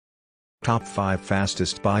Top 5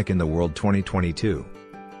 Fastest Bike in the World 2022.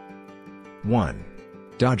 1.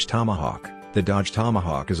 Dodge Tomahawk. The Dodge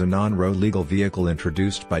Tomahawk is a non-road legal vehicle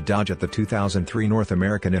introduced by Dodge at the 2003 North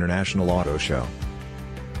American International Auto Show.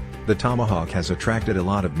 The Tomahawk has attracted a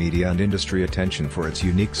lot of media and industry attention for its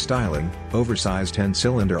unique styling, oversized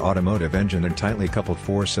 10-cylinder automotive engine and tightly coupled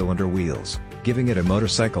 4-cylinder wheels, giving it a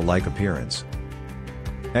motorcycle-like appearance.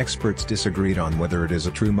 Experts disagreed on whether it is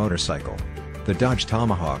a true motorcycle. The Dodge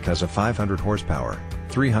Tomahawk has a 500 horsepower,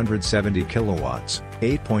 370 kilowatts,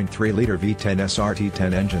 8.3-liter V10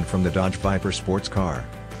 SRT10 engine from the Dodge Viper sports car.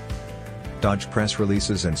 Dodge press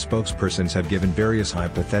releases and spokespersons have given various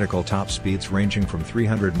hypothetical top speeds ranging from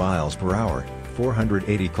 300 miles per hour,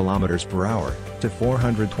 480 kilometers per hour, to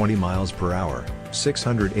 420 miles per hour,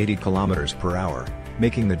 680 kilometers per hour,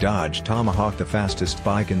 making the Dodge Tomahawk the fastest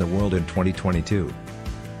bike in the world in 2022.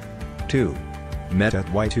 2. Method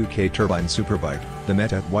Y2K Turbine Superbike. The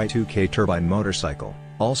Method Y2K Turbine motorcycle,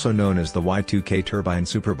 also known as the Y2K Turbine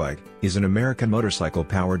Superbike, is an American motorcycle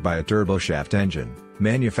powered by a turboshaft engine,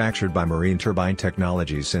 manufactured by Marine Turbine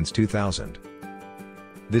Technologies since 2000.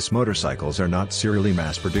 These motorcycles are not serially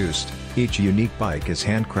mass-produced, each unique bike is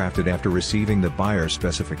handcrafted after receiving the buyer's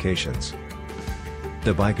specifications.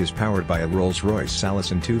 The bike is powered by a Rolls-Royce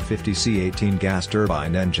Allison 250C18 gas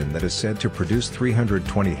turbine engine that is said to produce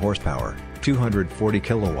 320 horsepower, 240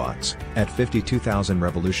 kilowatts, at 52,000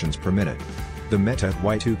 revolutions per minute. The Method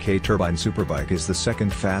Y2K Turbine Superbike is the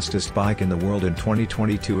second fastest bike in the world in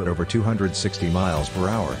 2022 at over 260 miles per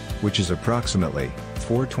hour, which is approximately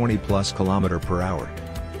 420 plus km per hour.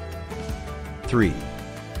 3.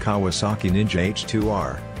 Kawasaki Ninja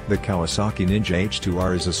H2R. The Kawasaki Ninja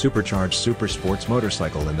H2R is a supercharged super sports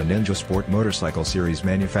motorcycle in the Ninja Sport motorcycle series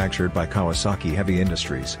manufactured by Kawasaki Heavy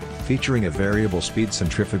Industries, featuring a variable speed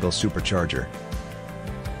centrifugal supercharger.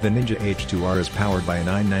 The Ninja H2R is powered by a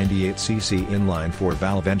 998cc inline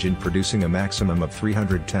 4-valve engine producing a maximum of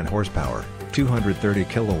 310 horsepower, 230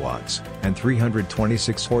 kilowatts, and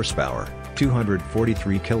 326 horsepower,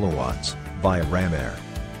 243 kilowatts, via ram air.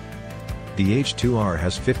 The H2R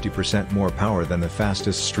has 50% more power than the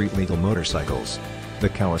fastest street-legal motorcycles. The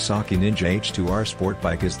Kawasaki Ninja H2R sport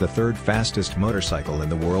bike is the third fastest motorcycle in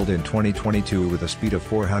the world in 2022 with a speed of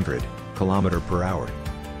 400 km per hour.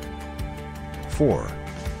 4.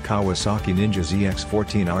 Kawasaki Ninja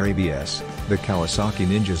ZX-14R ABS. The Kawasaki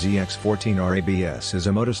Ninja ZX-14R ABS is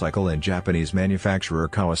a motorcycle in Japanese manufacturer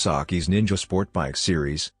Kawasaki's Ninja Sport Bike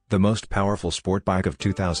series, the most powerful sport bike of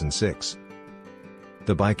 2006.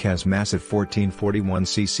 The bike has massive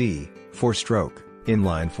 1441cc, 4-stroke,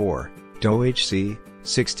 inline-4, DOHC,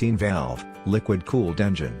 16-valve, liquid-cooled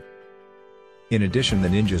engine. In addition, the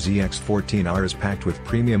Ninja ZX-14R is packed with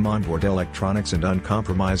premium onboard electronics and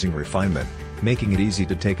uncompromising refinement, making it easy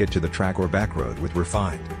to take it to the track or backroad with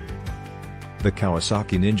refined. The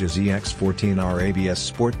Kawasaki Ninja ZX-14R ABS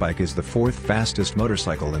sport bike is the fourth fastest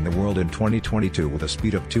motorcycle in the world in 2022 with a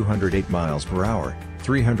speed of 208 miles per hour,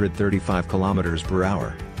 335 kilometers per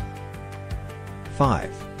hour.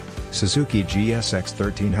 5. Suzuki GSX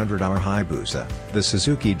 1300R Hayabusa. The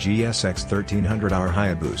Suzuki GSX 1300R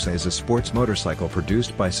Hayabusa is a sports motorcycle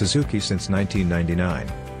produced by Suzuki since 1999.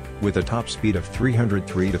 With a top speed of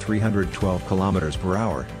 303 to 312 km per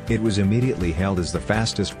hour, it was immediately hailed as the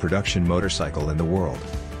fastest production motorcycle in the world.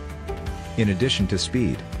 In addition to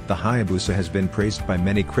speed, the Hayabusa has been praised by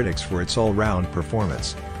many critics for its all-round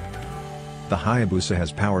performance. The Hayabusa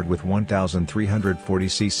has powered with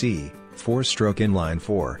 1340cc, 4-stroke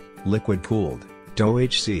inline-4, liquid-cooled,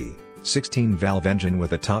 DOHC, 16-valve engine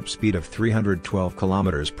with a top speed of 312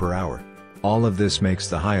 km per hour. All of this makes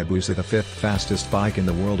the Hayabusa the fifth fastest bike in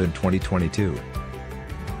the world in 2022.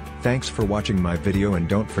 Thanks for watching my video and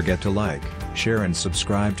don't forget to like, share and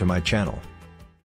subscribe to my channel.